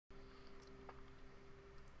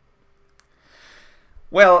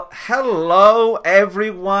Well, hello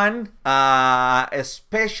everyone,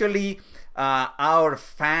 especially our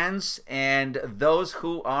fans and those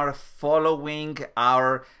who are following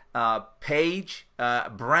our page,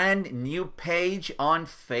 brand new page on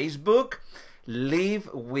Facebook,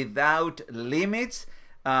 Live Without Limits.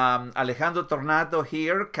 Alejandro Tornado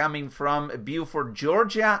here, coming from Beaufort,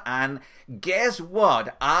 Georgia, and guess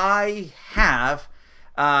what? I have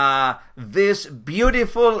this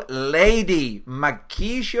beautiful lady,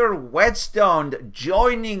 Makisher Whetstone,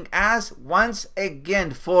 joining us once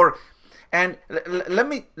again for. And let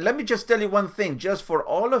me just tell you one thing, just for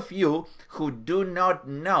all of you who do not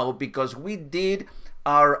know, because we did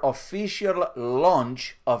our official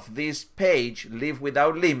launch of this page, Live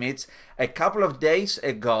Without Limits, a couple of days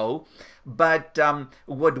ago. But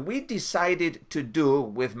what we decided to do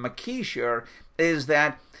with Makisher is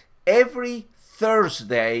that every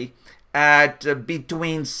Thursday at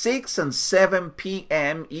between 6 and 7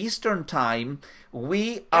 p.m. Eastern Time,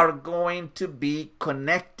 we are going to be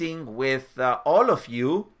connecting with all of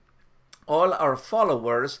you, all our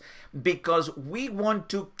followers, because we want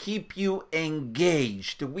to keep you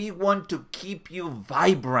engaged. We want to keep you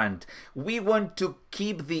vibrant. We want to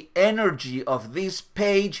keep the energy of this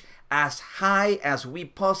page as high as we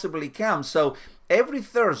possibly can. So every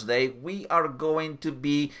Thursday, we are going to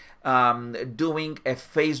be doing a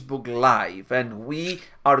Facebook Live, and we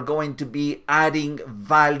are going to be adding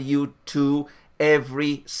value to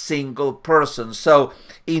every single person. So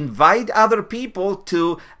invite other people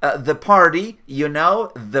to the party. You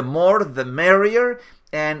know, the more the merrier,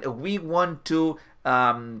 and we want to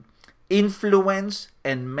influence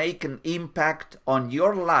and make an impact on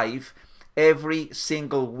your life every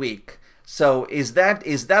single week. So is that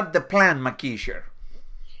the plan, Makisher?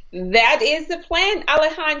 That is the plan,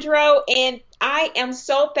 Alejandro. And I am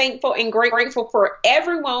so thankful and grateful for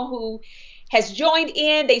everyone who has joined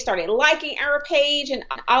in. They started liking our page, and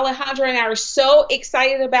Alejandro and I are so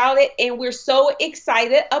excited about it. And we're so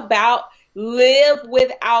excited about Live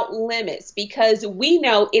Without Limits because we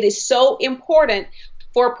know it is so important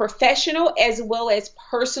for professional as well as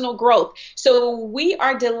personal growth. So we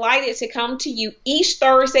are delighted to come to you each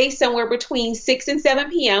Thursday somewhere between 6 and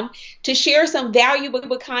 7 p.m. to share some valuable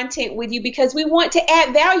content with you because we want to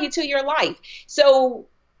add value to your life. So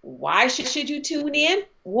why should you tune in?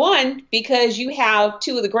 One, because you have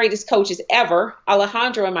two of the greatest coaches ever,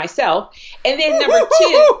 Alejandro and myself. And then number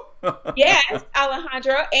two, yes,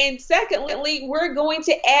 Alejandro. And secondly, we're going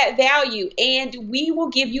to add value, and we will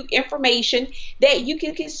give you information that you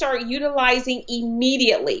can start utilizing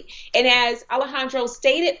immediately. And as Alejandro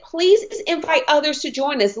stated, please invite others to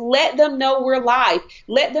join us. Let them know we're live.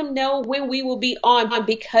 Let them know when we will be on,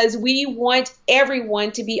 because we want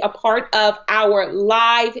everyone to be a part of our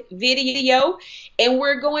live video. And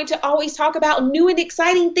we're going to always talk about new and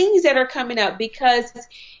exciting things that are coming up, because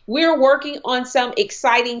we're working on some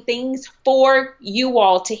exciting things for you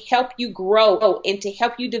all to help you grow and to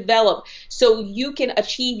help you develop so you can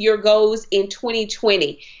achieve your goals in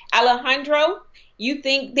 2020. Alejandro, you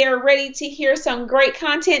think they're ready to hear some great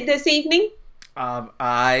content this evening?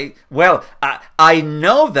 I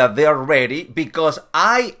know that they're ready because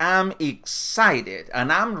I am excited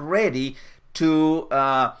and I'm ready to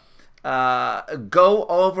go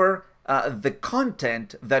over the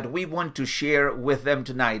content that we want to share with them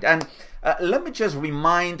tonight. And let me just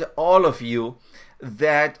remind all of you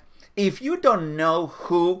that if you don't know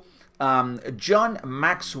who John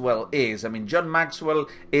Maxwell is, I mean, John Maxwell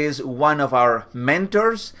is one of our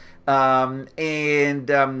mentors,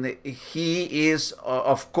 and he is,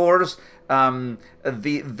 of course,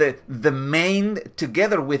 the main,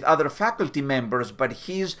 together with other faculty members, but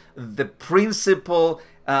he's the principal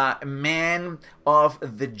man of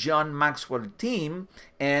the John Maxwell team.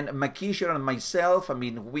 And Makisha and myself, I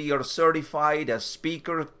mean, we are certified as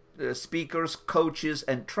speakers, coaches,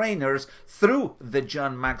 and trainers through the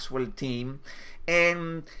John Maxwell team.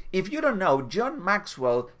 And if you don't know, John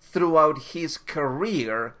Maxwell, throughout his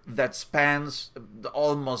career that spans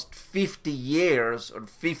almost 50 years or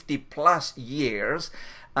 50 plus years,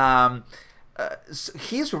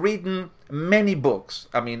 he's written many books.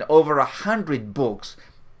 I mean, over 100 books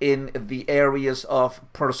in the areas of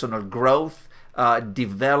personal growth,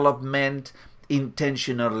 development,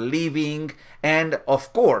 intentional living, and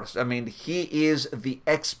of course, I mean, he is the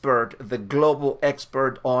expert, the global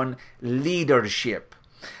expert on leadership.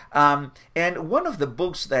 And one of the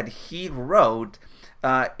books that he wrote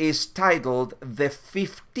is titled The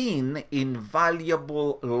 15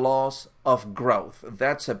 Invaluable Laws of Growth.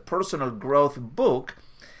 That's a personal growth book.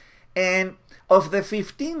 And of the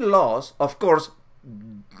 15 laws, of course,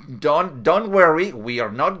 don't worry, we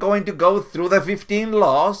are not going to go through the 15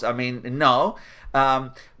 laws. I mean, no.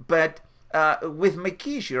 But with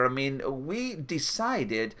Makisha, I mean, we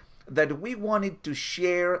decided that we wanted to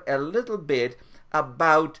share a little bit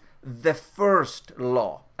about the first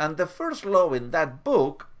law. And the first law in that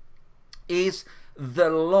book is the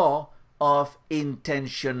law of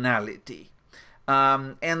intentionality.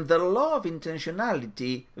 And the law of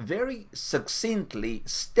intentionality very succinctly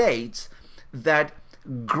states that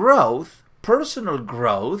growth, personal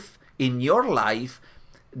growth in your life,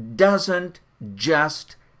 doesn't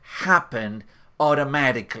just happen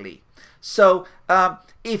automatically. So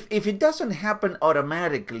if it doesn't happen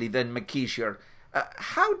automatically, then Makisha,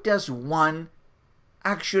 how does one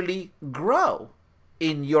actually grow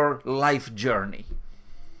in your life journey?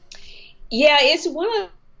 Yeah, it's one of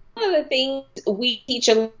the things we teach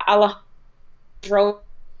Alejandro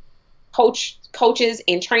coaches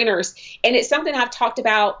and trainers, and it's something I've talked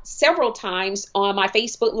about several times on my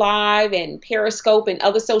Facebook Live and Periscope and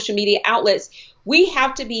other social media outlets. We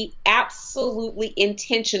have to be absolutely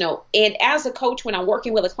intentional. And as a coach, when I'm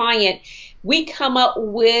working with a client, we come up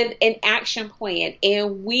with an action plan,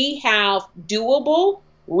 and we have doable,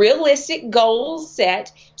 realistic goals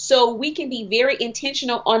set so we can be very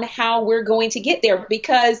intentional on how we're going to get there,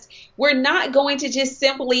 because we're not going to just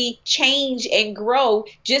simply change and grow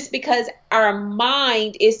just because our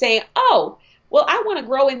mind is saying, oh, well, I want to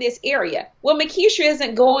grow in this area. Well, Makisha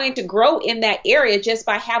isn't going to grow in that area just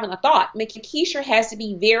by having a thought. Makisha has to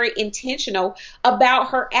be very intentional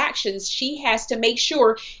about her actions. She has to make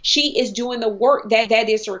sure she is doing the work that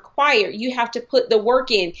is required. You have to put the work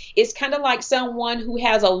in. It's kind of like someone who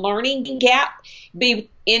has a learning gap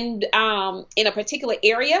in a particular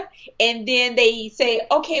area, and then they say,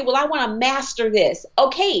 okay, well, I want to master this.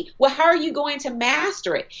 Okay, well, how are you going to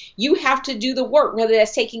master it? You have to do the work, whether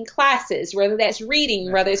that's taking classes, whether that's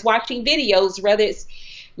reading, whether it's watching videos, whether it's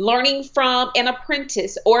learning from an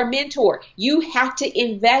apprentice or a mentor. You have to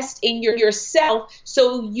invest in yourself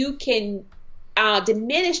so you can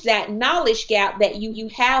diminish that knowledge gap that you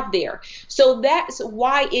have there. So that's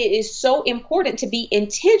why it is so important to be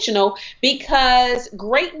intentional, because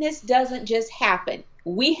greatness doesn't just happen.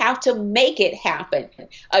 We have to make it happen.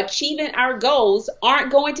 Achieving our goals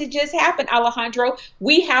aren't going to just happen, Alejandro.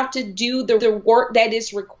 We have to do the work that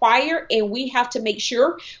is required, and we have to make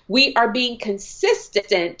sure we are being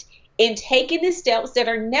consistent in taking the steps that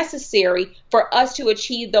are necessary for us to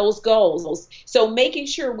achieve those goals. So making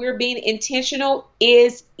sure we're being intentional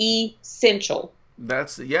is essential.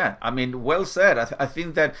 That's, yeah, I mean, well said. I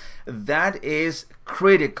think that that is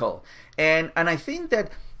critical. And I think that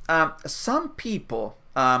some people,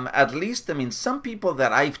 at least, I mean, some people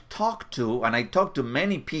that I've talked to, and I talk to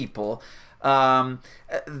many people,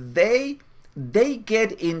 they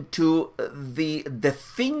get into the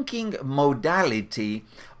thinking modality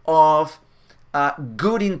of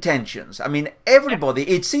good intentions. I mean, everybody,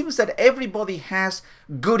 it seems that everybody has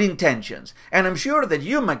good intentions. And I'm sure that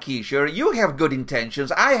you, Makisha, you have good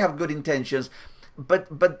intentions. I have good intentions. But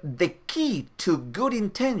the key to good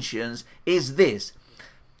intentions is this.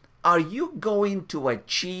 Are you going to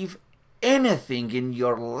achieve anything in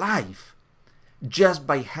your life just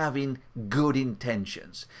by having good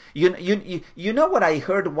intentions? You know what I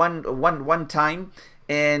heard one time,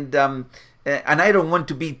 and I don't want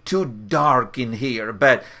to be too dark in here,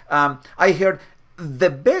 but I heard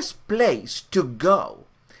the best place to go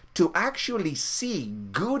to actually see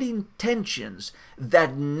good intentions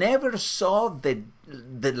that never saw the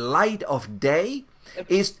light of day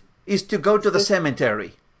is to go to the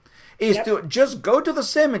cemetery. Is to just go to the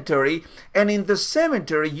cemetery, and in the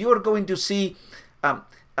cemetery you're going to see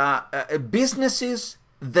businesses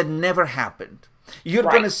that never happened. You're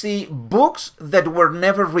going to see books that were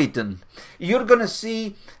never written. You're going to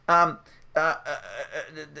see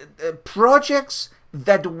projects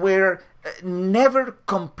that were never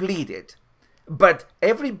completed. But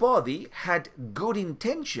everybody had good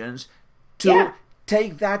intentions to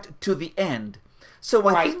take that to the end. So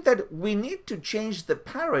I think that we need to change the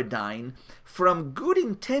paradigm from good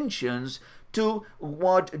intentions to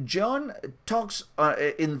what John talks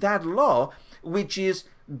in that law, which is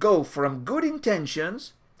go from good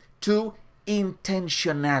intentions to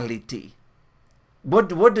intentionality. What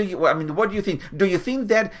do you think? Do you think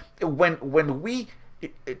that when we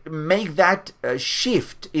make that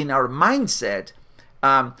shift in our mindset,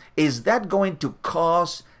 is that going to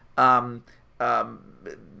cause a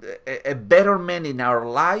betterment in our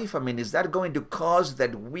life? I mean, is that going to cause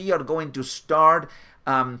that we are going to start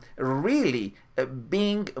really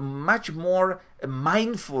being much more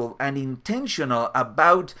mindful and intentional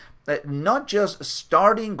about not just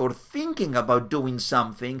starting or thinking about doing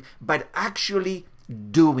something, but actually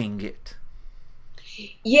doing it.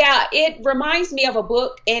 Yeah, it reminds me of a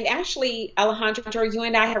book. And actually, Alejandro, you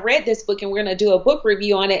and I have read this book, and we're going to do a book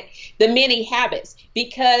review on it, The Many Habits,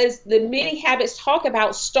 because the Many Habits talk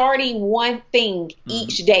about starting one thing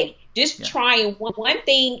each day. Just trying one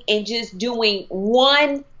thing and just doing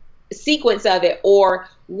one sequence of it, or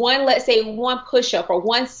one, let's say, one push-up or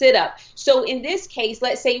one sit-up. So in this case,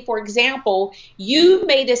 let's say, for example, you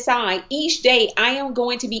may decide each day I am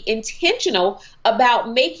going to be intentional about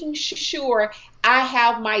making sure I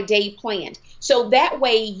have my day planned. So that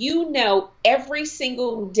way, you know, every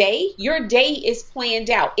single day, your day is planned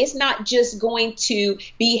out. It's not just going to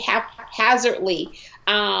be haphazardly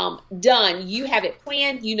done. You have it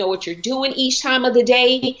planned. You know what you're doing each time of the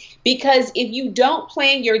day, because if you don't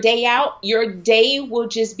plan your day out, your day will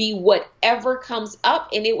just be whatever comes up,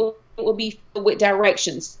 and it will be filled with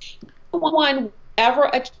directions. No one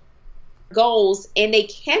ever goals, and they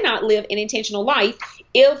cannot live an intentional life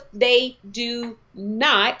if they do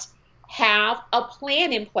not have a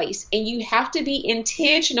plan in place. And you have to be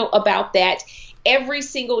intentional about that every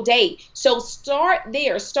single day. So start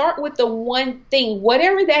there. Start with the one thing,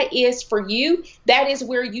 whatever that is for you, that is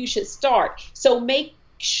where you should start. So make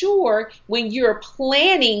sure when you're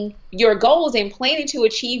planning your goals and planning to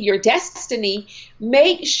achieve your destiny,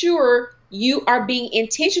 make sure you are being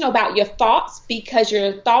intentional about your thoughts, because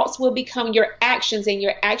your thoughts will become your actions, and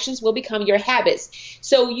your actions will become your habits.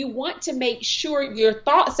 So you want to make sure your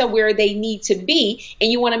thoughts are where they need to be, and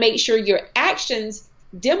you want to make sure your actions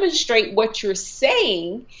demonstrate what you're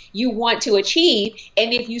saying you want to achieve.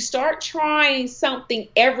 And if you start trying something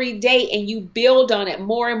every day and you build on it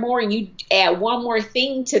more and more, and you add one more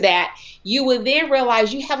thing to that, you will then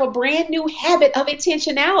realize you have a brand new habit of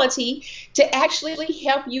intentionality to actually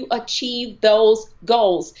help you achieve those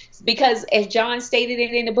goals. Because as John stated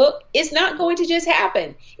it in the book, it's not going to just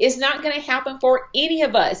happen. It's not going to happen for any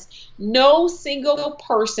of us. No single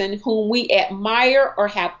person whom we admire or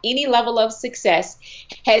have any level of success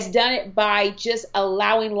has done it by just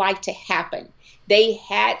allowing life to happen. They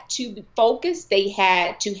had to focus. They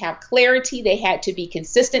had to have clarity. They had to be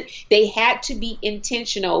consistent. They had to be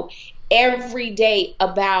intentional every day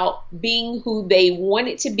about being who they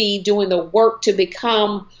wanted to be, doing the work to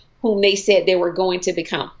become whom they said they were going to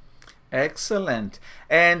become. Excellent.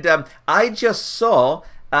 And I just saw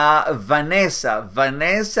Vanessa.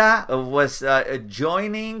 Vanessa was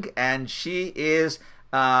joining, and she is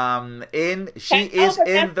in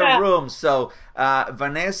the room. So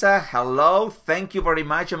Vanessa, hello. Thank you very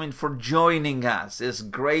much. For joining us. It's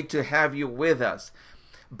great to have you with us.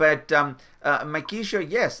 But Makisha,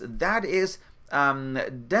 yes, that is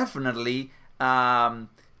definitely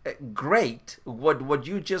great what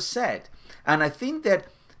you just said. And I think that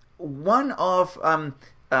one of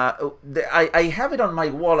I have it on my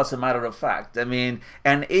wall, as a matter of fact. And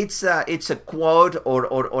it's a quote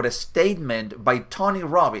or a statement by Tony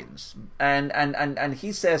Robbins, and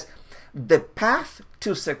he says, the path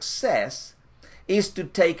to success is to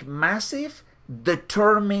take massive,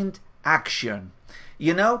 determined action.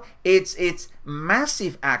 It's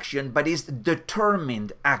massive action, but it's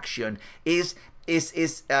determined action. Is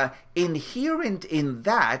inherent in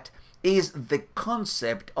that is the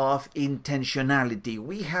concept of intentionality.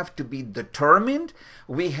 We have to be determined.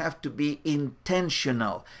 We have to be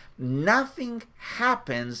intentional. Nothing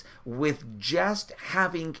happens with just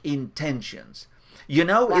having intentions.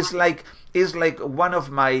 It's like one of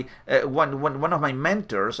my one of my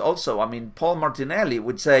mentors also. Paul Martinelli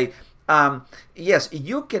would say, yes,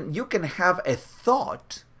 you can have a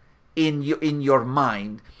thought in your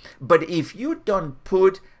mind, but if you don't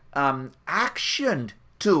put action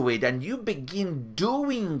to it, and you begin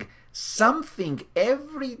doing something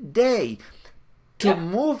every day to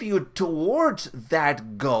move you towards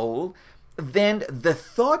that goal, then the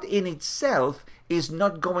thought in itself is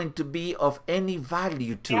not going to be of any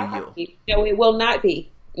value to you. No, it will not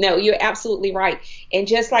be. No, you're absolutely right. And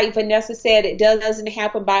just like Vanessa said, it doesn't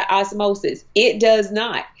happen by osmosis. It does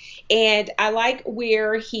not. And I like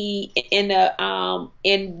where he in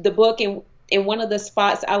the book, in one of the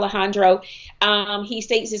spots, Alejandro, he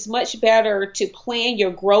states it's much better to plan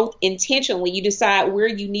your growth intentionally. You decide where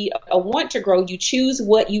you need or want to grow. You choose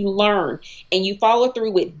what you learn, and you follow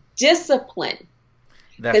through with discipline.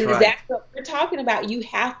 That's right. That's what we're talking about. You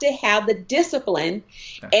have to have the discipline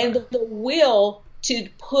and the will to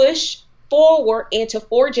push forward and to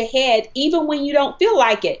forge ahead even when you don't feel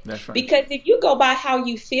like it. That's right. Because if you go by how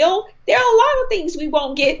you feel, there are a lot of things we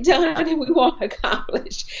won't get done and we won't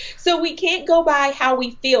accomplish. So we can't go by how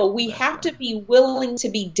we feel. We have to be willing to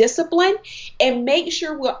be disciplined and make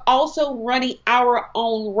sure we're also running our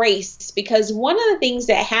own race. Because one of the things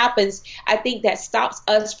that happens, I think, that stops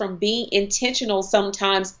us from being intentional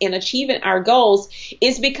sometimes in achieving our goals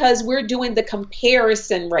is because we're doing the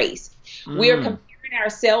comparison race. We're comparing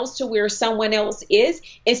ourselves to where someone else is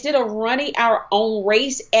instead of running our own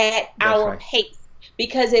race at our pace.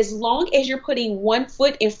 Because as long as you're putting one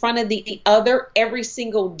foot in front of the other every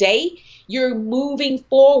single day, you're moving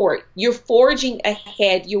forward, you're forging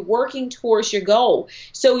ahead, you're working towards your goal.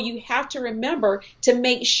 So you have to remember to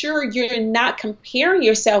make sure you're not comparing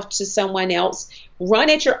yourself to someone else.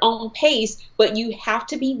 Run at your own pace, but you have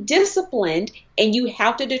to be disciplined and you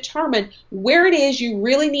have to determine where it is you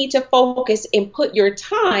really need to focus and put your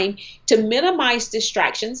time to minimize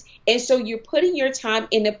distractions. And so you're putting your time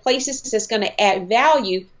in the places that's going to add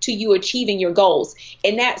value to you achieving your goals.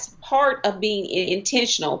 And that's part of being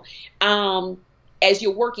intentional as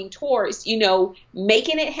you're working towards,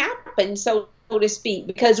 making it happen, so to speak,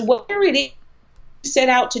 because whatever it is you set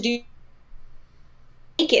out to do,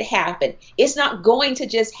 make it happen. It's not going to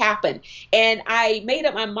just happen. And I made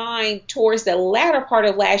up my mind towards the latter part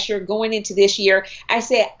of last year, going into this year. I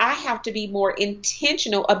said, I have to be more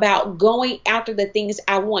intentional about going after the things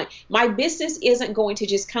I want. My business isn't going to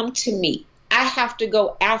just come to me. I have to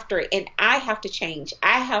go after it, and I have to change.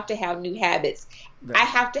 I have to have new habits. I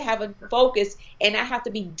have to have a focus, and I have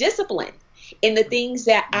to be disciplined in the things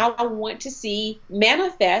that I want to see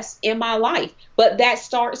manifest in my life. But that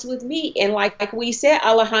starts with me. And like we said,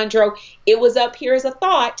 Alejandro, it was up here as a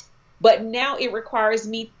thought, but now it requires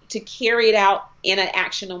me to carry it out in an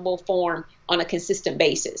actionable form on a consistent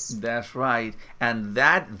basis. That's right. And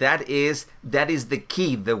that is the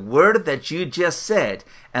key. The word that you just said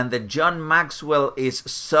and that John Maxwell is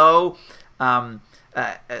so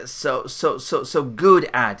good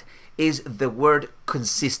at is the word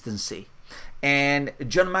consistency. And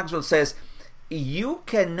John Maxwell says, you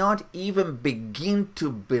cannot even begin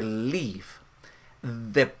to believe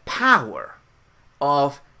the power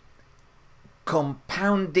of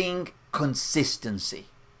compounding consistency.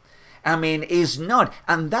 I mean, it's not.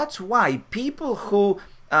 And that's why people who,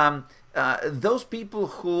 those people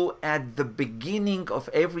who at the beginning of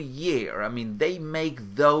every year, I mean, they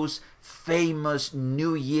make those famous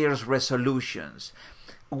New Year's resolutions.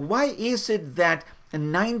 Why is it that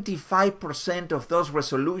 95% of those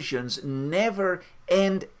resolutions never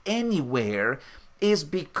end anywhere? Is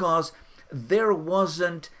because there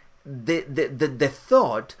wasn't the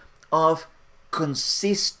thought of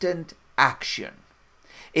consistent action.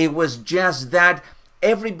 It was just that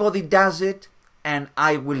everybody does it and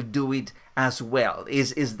I will do it as well.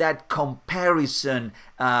 Is that comparison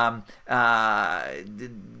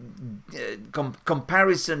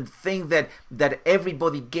comparison thing that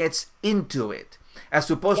everybody gets into it, as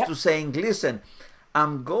opposed to saying, listen,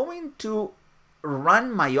 I'm going to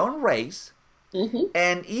run my own race,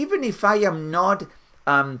 and even if I am not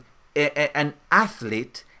an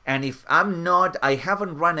athlete, and if I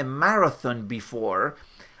haven't run a marathon before,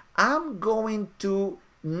 I'm going to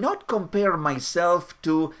not compare myself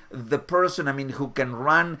to the person, who can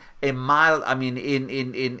run a mile,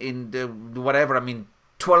 in the whatever,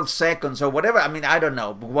 12 seconds or whatever, I don't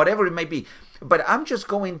know, whatever it may be. But I'm just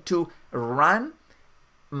going to run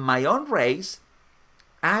my own race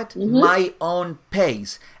at my own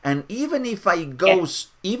pace. And even if I go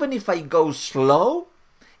slow,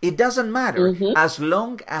 it doesn't matter, as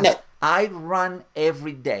long as I run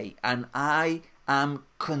every day and I am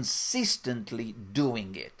consistently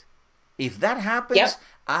doing it. If that happens,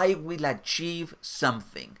 I will achieve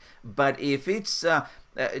something. But if it's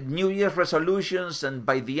New Year's resolutions and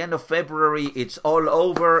by the end of February it's all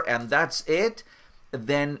over and that's it,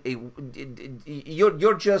 then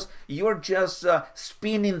you're just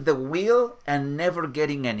spinning the wheel and never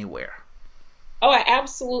getting anywhere. Oh, I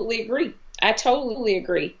absolutely agree. I totally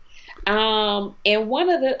agree. And one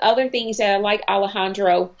of the other things that I like,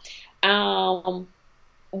 Alejandro,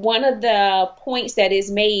 one of the points that is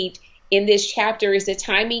made in this chapter is the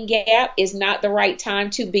timing gap is not the right time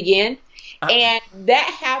to begin. And that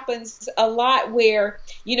happens a lot where,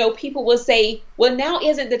 people will say, well, now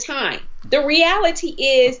isn't the time. The reality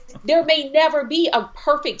is there may never be a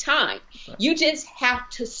perfect time. You just have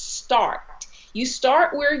to start. You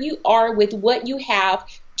start where you are with what you have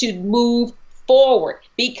to move forward.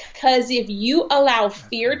 Because if you allow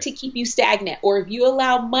fear to keep you stagnant, or if you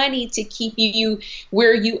allow money to keep you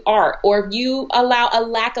where you are, or if you allow a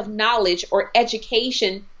lack of knowledge or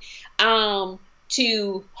education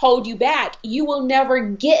to hold you back, you will never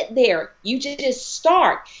get there. You just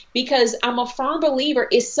start, because I'm a firm believer,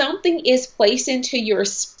 if something is placed into your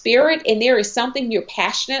spirit and there is something you're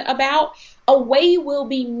passionate about, a way will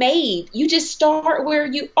be made. You just start where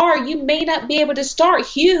you are. You may not be able to start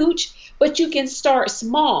huge, but you can start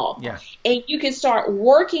small. Yeah. And you can start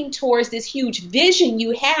working towards this huge vision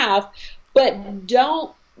you have, but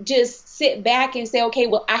don't just sit back and say, okay,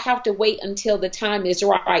 well, I have to wait until the time is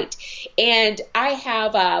right. And I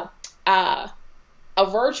have a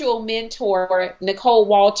virtual mentor, Nicole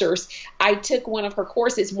Walters. I took one of her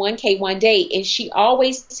courses, 1K One Day, and she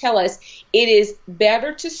always tell us it is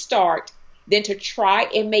better to start than to try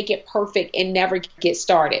and make it perfect and never get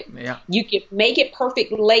started. Yeah. You can make it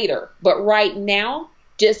perfect later, but right now,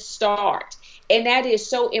 just start. And that is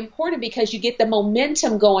so important, because you get the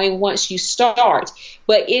momentum going once you start.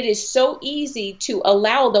 But it is so easy to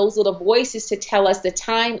allow those little voices to tell us the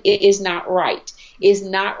time is not right. Is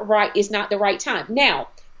not right. It's not the right time. Now,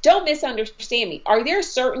 don't misunderstand me. Are there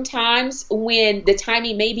certain times when the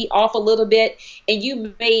timing may be off a little bit and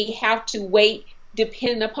you may have to wait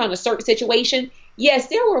depending upon a certain situation? Yes,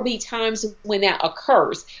 there will be times when that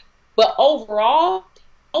occurs. But overall,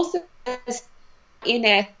 most of us in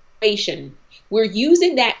that situation, we're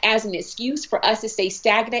using that as an excuse for us to stay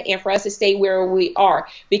stagnant and for us to stay where we are.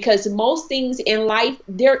 Because most things in life,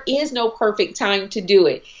 there is no perfect time to do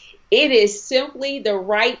it. It is simply the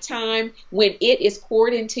right time when it is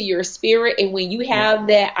poured into your spirit. And when you have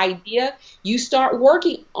that idea, you start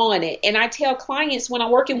working on it. And I tell clients when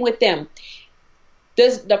I'm working with them,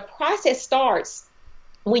 the process starts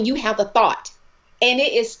when you have the thought. And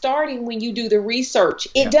it is starting when you do the research.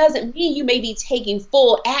 It doesn't mean you may be taking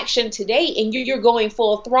full action today and you're going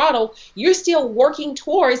full throttle. You're still working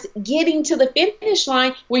towards getting to the finish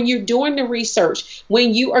line when you're doing the research,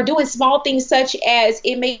 when you are doing small things such as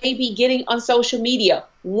it may be getting on social media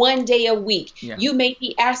 1 day a week. Yeah. You may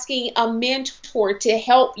be asking a mentor to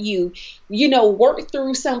help you, work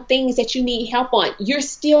through some things that you need help on. You're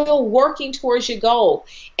still working towards your goal.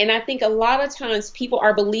 And I think a lot of times people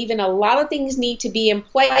are believing a lot of things need to be in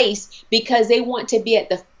place because they want to be at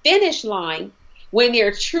the finish line, when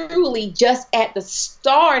they're truly just at the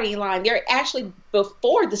starting line. They're actually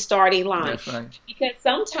before the starting line. That's right. Because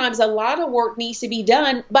sometimes a lot of work needs to be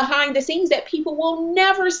done behind the scenes that people will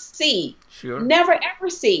never see. Sure. Never ever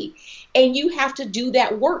see. And you have to do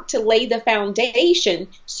that work to lay the foundation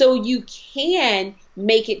so you can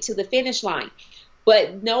make it to the finish line.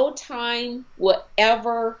 But no time will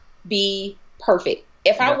ever be perfect.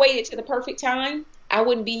 If I waited to the perfect time, I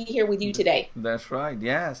wouldn't be here with you today. That's right.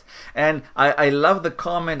 Yes, and I love the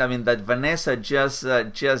comment. That Vanessa just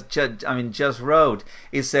wrote.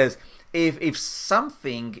 It says, if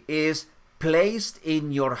something is placed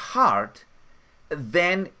in your heart,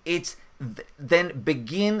 then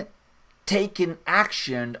begin taking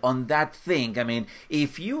action on that thing.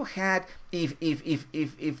 If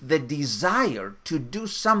the desire to do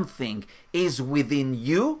something is within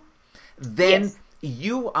you, then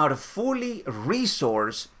you are fully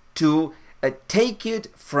resourced to take it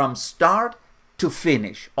from start to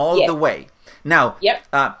finish all the way. Now,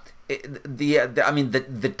 the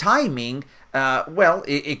timing.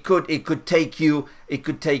 It could take you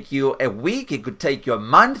a week. It could take you a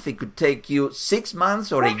month. It could take you 6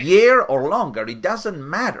 months or a year or longer. It doesn't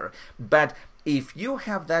matter. But if you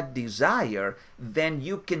have that desire, then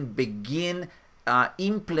you can begin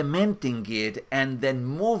implementing it and then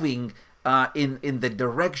moving in the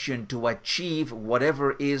direction to achieve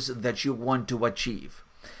whatever is that you want to achieve.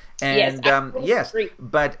 And agree.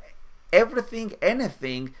 But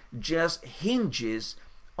anything just hinges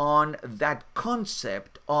on that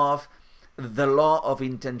concept of the law of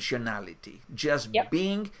intentionality, just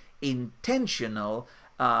being intentional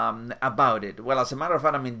about it. Well, as a matter of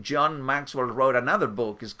fact, John Maxwell wrote another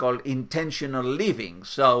book. It's called Intentional Living.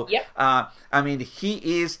 So, he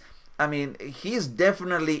is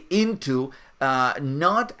definitely into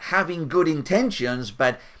not having good intentions,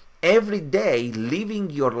 but every day living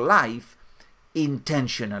your life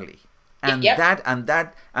intentionally, and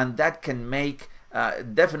that can make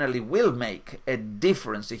definitely will make a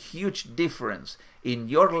difference, a huge difference in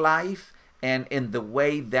your life and in the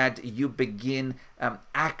way that you begin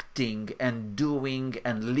acting and doing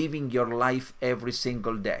and living your life every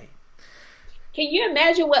single day. Can you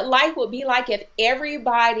imagine what life would be like if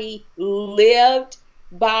everybody lived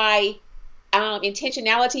by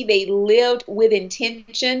intentionality? They lived with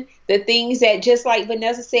intention. The things that, just like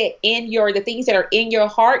Vanessa said, the things that are in your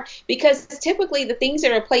heart, because typically the things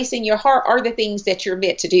that are placed in your heart are the things that you're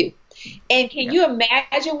meant to do. And can Yeah. you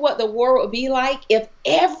imagine what the world would be like if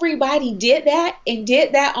everybody did that and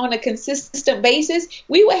did that on a consistent basis?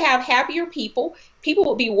 We would have happier people. People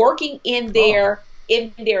would be working Oh,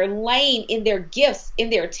 in their lane, in their gifts, in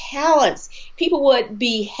their talents. People would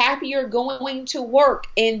be happier going to work,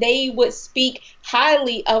 and they would speak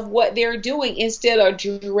highly of what they're doing instead of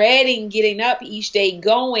dreading getting up each day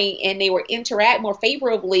going, and they would interact more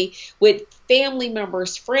favorably with family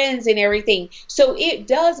members, friends, and everything. So it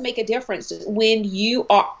does make a difference when you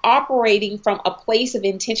are operating from a place of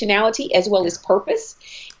intentionality as well yeah. as purpose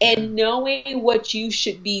Yeah. and knowing what you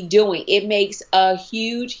should be doing. It makes a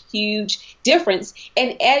huge, huge difference.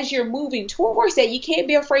 And as you're moving towards that, you can't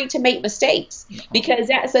be afraid to make mistakes, No. because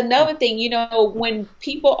that's another thing. You know, when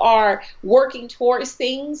people are working towards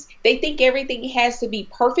things, they think everything has to be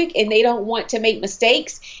perfect and they don't want to make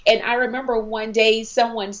mistakes. And I remember one day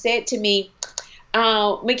someone said to me,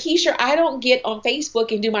 Makisha, I don't get on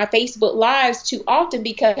Facebook and do my Facebook lives too often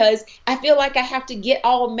because I feel like I have to get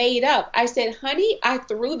all made up. I said, honey, I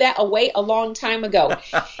threw that away a long time ago.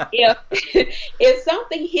 If if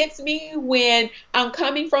something hits me when I'm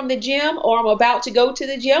coming from the gym or I'm about to go to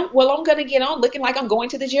the gym, well, I'm going to get on looking like I'm going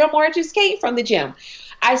to the gym or I just came from the gym.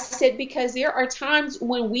 I said, because there are times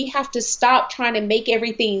when we have to stop trying to make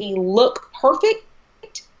everything look perfect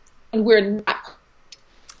and we're not.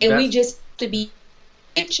 And we That's just have to be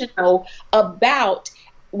intentional about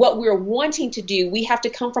what we're wanting to do. We have to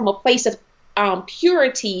come from a place of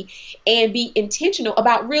purity and be intentional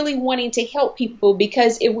about really wanting to help people,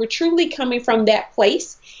 because if we're truly coming from that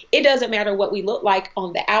place, it doesn't matter what we look like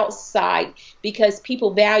on the outside, because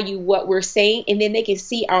people value what we're saying and then they can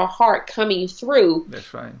see our heart coming through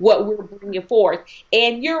that's right. what we're bringing forth.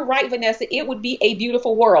 And you're right, Vanessa, it would be a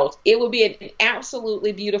beautiful world. It would be an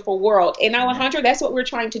absolutely beautiful world. And Yeah. Alejandro, that's what we're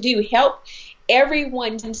trying to do, help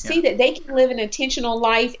everyone Yeah. see that they can live an intentional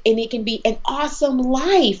life and it can be an awesome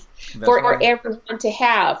life That's for right. everyone to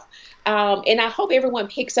have. And I hope everyone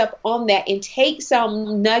picks up on that and takes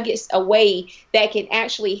some nuggets away that can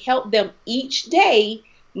actually help them each day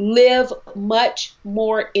live much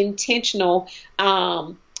more intentional,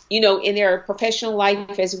 in their professional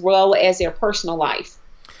life as well as their personal life.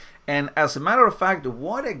 And as a matter of fact,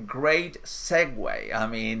 what a great segue. I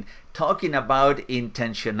mean, talking about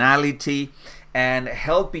intentionality and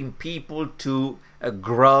helping people to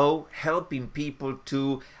grow, helping people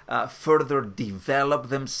to further develop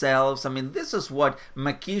themselves. I mean, this is what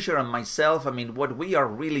Makisha and myself, I mean, what we are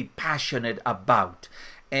really passionate about.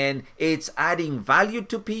 And it's adding value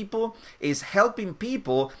to people, is helping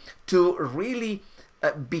people to really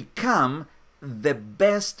become the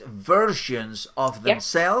best versions of Yep.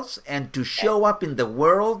 themselves and to show up in the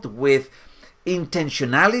world with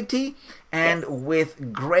intentionality and Yes.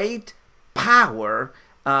 with great power,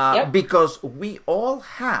 Yep. because we all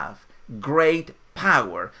have great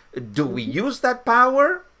power. Do we use that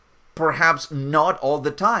power? Perhaps not all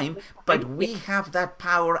the time, but we have that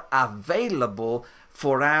power available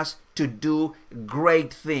for us to do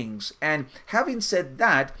great things. And having said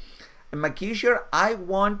that, Makisha, I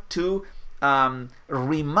want to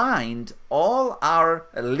remind all our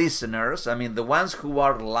listeners, I mean, the ones who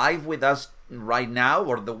are live with us right now,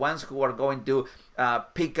 or the ones who are going to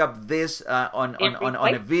pick up this on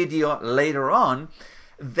a video later on,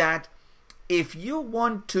 that if you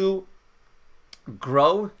want to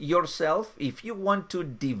grow yourself, if you want to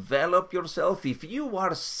develop yourself, if you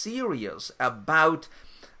are serious about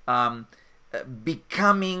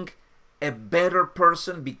becoming a better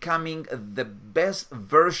person, becoming the best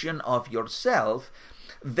version of yourself,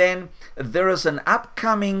 then there is an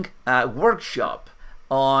upcoming workshop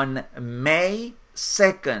on May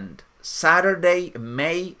 2nd, Saturday,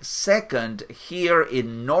 May 2nd, here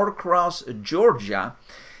in Norcross, Georgia,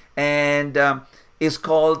 and it's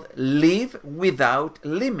called Live Without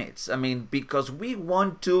Limits. I mean, because we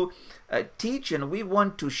want to teach and we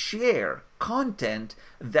want to share content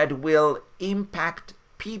that will impact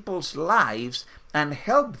people's lives and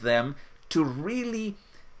help them to really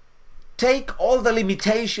take all the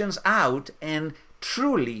limitations out and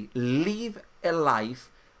truly live a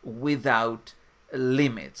life without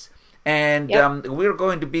limits. And Yep. we're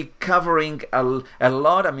going to be covering a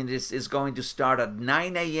lot. I mean, this is going to start at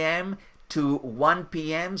 9 a.m. to 1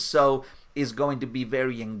 p.m. So it's going to be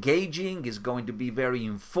very engaging. It's going to be very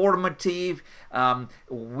informative.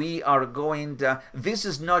 We are going to, this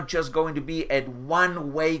is not just going to be a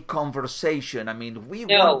one-way conversation. I mean, we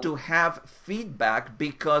want No. to have feedback,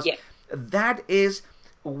 because Yes. that is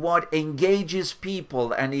what engages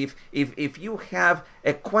people. And if you have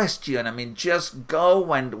a question, I mean, just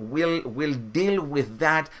go and we'll deal with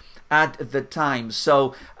that at the time.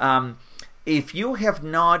 So If you have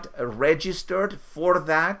not registered for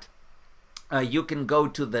that, you can go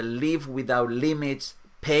to the Live Without Limits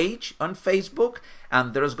page on Facebook,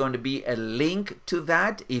 and there's going to be a link to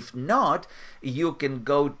that. If not, you can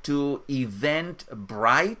go to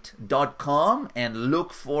eventbrite.com and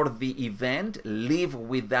look for the event Live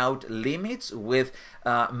Without Limits with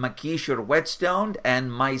Makisha Whetstone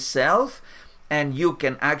and myself, and you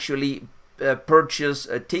can actually purchase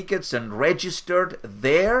tickets and register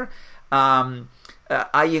there.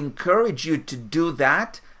 I encourage you to do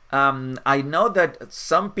that. I know that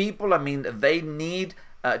some people, they need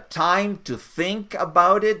time to think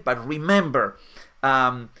about it, but remember,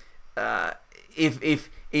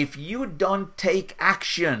 if you don't take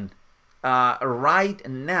action right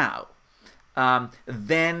now,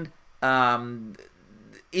 then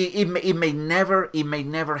it may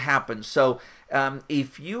never happen. So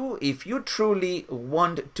if you truly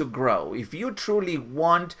want to grow, if you truly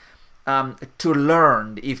want to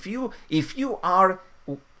learn, if you are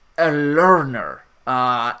a learner,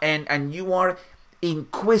 and you are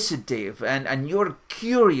inquisitive, and you're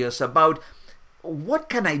curious about what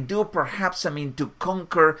can I do, perhaps to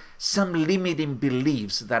conquer some limiting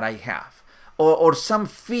beliefs that I have, or some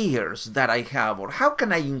fears that I have, or how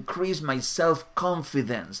can I increase my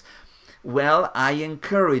self-confidence, well, I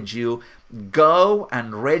encourage you, go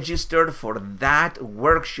and register for that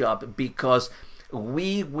workshop, because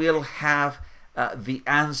we will have the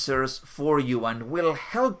answers for you, and will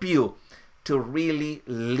help you to really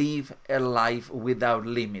live a life without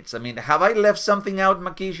limits. Have I left something out,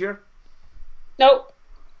 Makisha? Nope.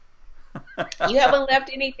 You haven't left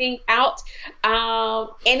anything out. And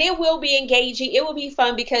it will be engaging. It will be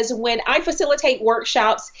fun, because when I facilitate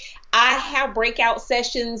workshops, I have breakout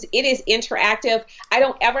sessions. It is interactive. I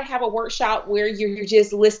don't ever have a workshop where you're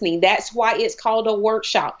just listening. That's why it's called a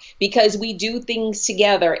workshop, because we do things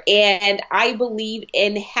together. And I believe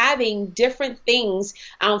in having different things,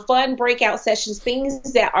 fun breakout sessions,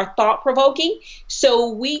 things that are thought-provoking, so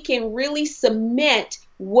we can really cement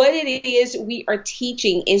what it is we are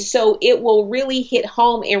teaching, and so it will really hit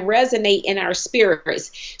home and resonate in our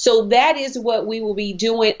spirits. So that is what we will be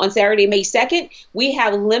doing on Saturday, May 2nd. We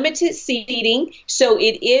have limited seating, so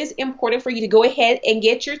it is important for you to go ahead and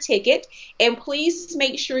get your ticket, and please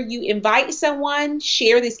make sure you invite someone,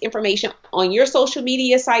 share this information on your social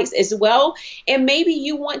media sites as well, and maybe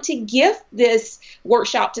you want to gift this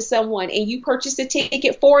workshop to someone and you purchase a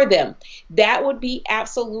ticket for them. That would be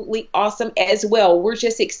absolutely awesome as well. We're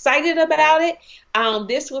just excited about it.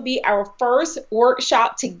 This will be our first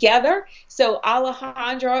workshop together. So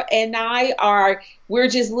Alejandro and we're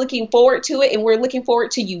just looking forward to it, and we're looking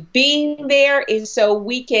forward to you being there. And so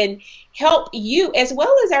we can help you as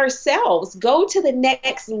well as ourselves go to the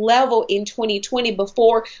next level in 2020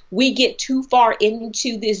 before we get too far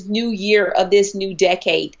into this new year of this new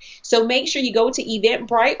decade. So make sure you go to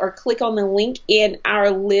Eventbrite or click on the link in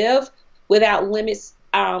our Live Without Limits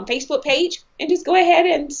Facebook page, and just go ahead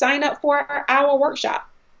and sign up for our workshop.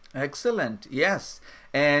 Excellent. Yes.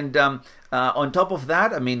 And on top of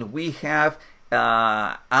that, we have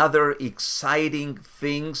other exciting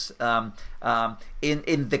things in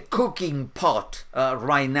the cooking pot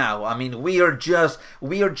right now. We are in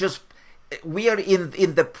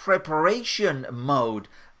the preparation mode,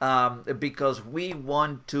 because we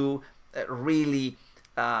want to really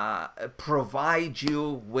provide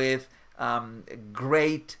you with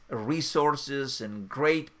great resources and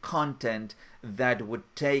great content that would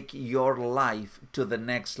take your life to the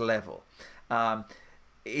next level.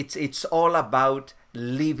 It's all about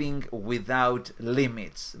living without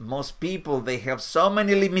limits. Most people, they have so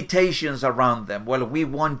many limitations around them. Well, we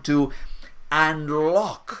want to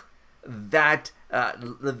unlock that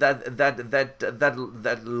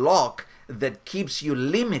lock that keeps you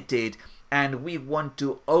limited, and we want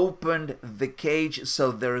to open the cage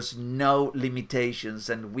so there's no limitations,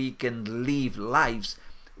 and we can live lives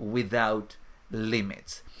without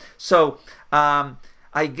limits. So I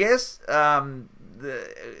guess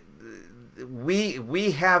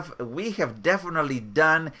we have definitely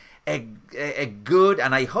done a good,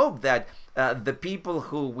 and I hope that the people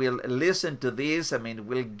who will listen to this,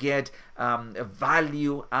 will get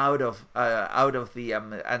value out of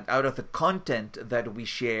the content that we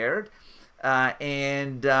shared.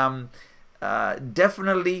 And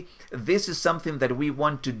definitely this is something that we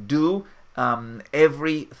want to do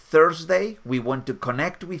every Thursday. We want to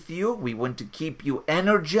connect with you. We want to keep you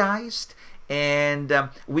energized, and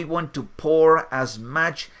we want to pour as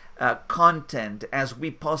much content as we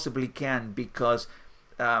possibly can, because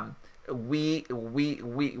we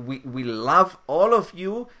love all of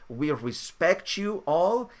you. We respect you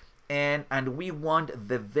all. and we want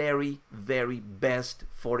the very, very best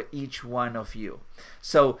for each one of you.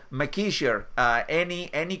 So, Makisha,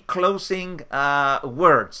 any closing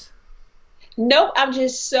words? Nope, I'm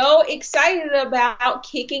just so excited about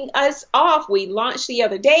kicking us off. We launched the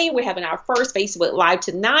other day. We're having our first Facebook Live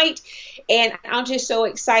tonight, and I'm just so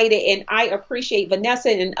excited. And I appreciate Vanessa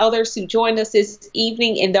and others who joined us this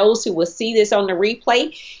evening, and those who will see this on the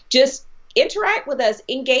replay. Just interact with us,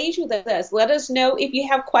 engage with us. Let us know if you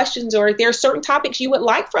have questions or if there are certain topics you would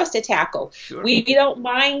like for us to tackle. Sure. We don't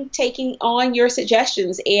mind taking on your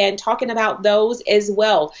suggestions and talking about those as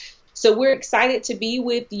well. So we're excited to be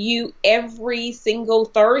with you every single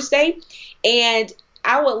Thursday. And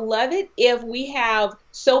I would love it if we have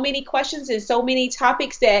so many questions and so many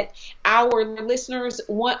topics that our listeners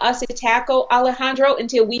want us to tackle, Alejandro,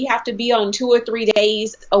 until we have to be on 2 or 3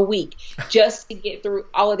 days a week just to get through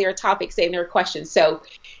all of their topics and their questions. So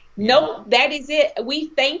no, that is it. We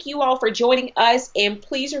thank you all for joining us, and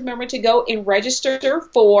please remember to go and register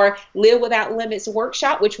for Live Without Limits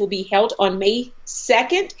workshop, which will be held on May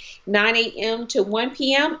 2nd, 9 a.m. to 1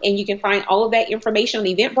 p.m., and you can find all of that information on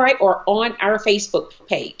Eventbrite or on our Facebook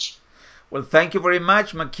page. Well, thank you very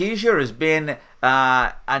much, Makisha. It's been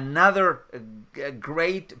another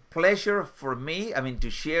great pleasure for me, to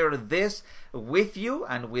share this with you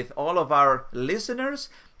and with all of our listeners.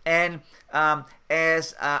 And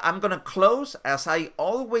as I'm going to close, as I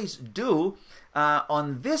always do,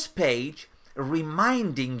 on this page,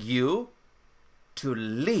 reminding you to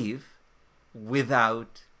live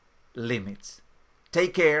without limits.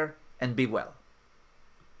 Take care and be well.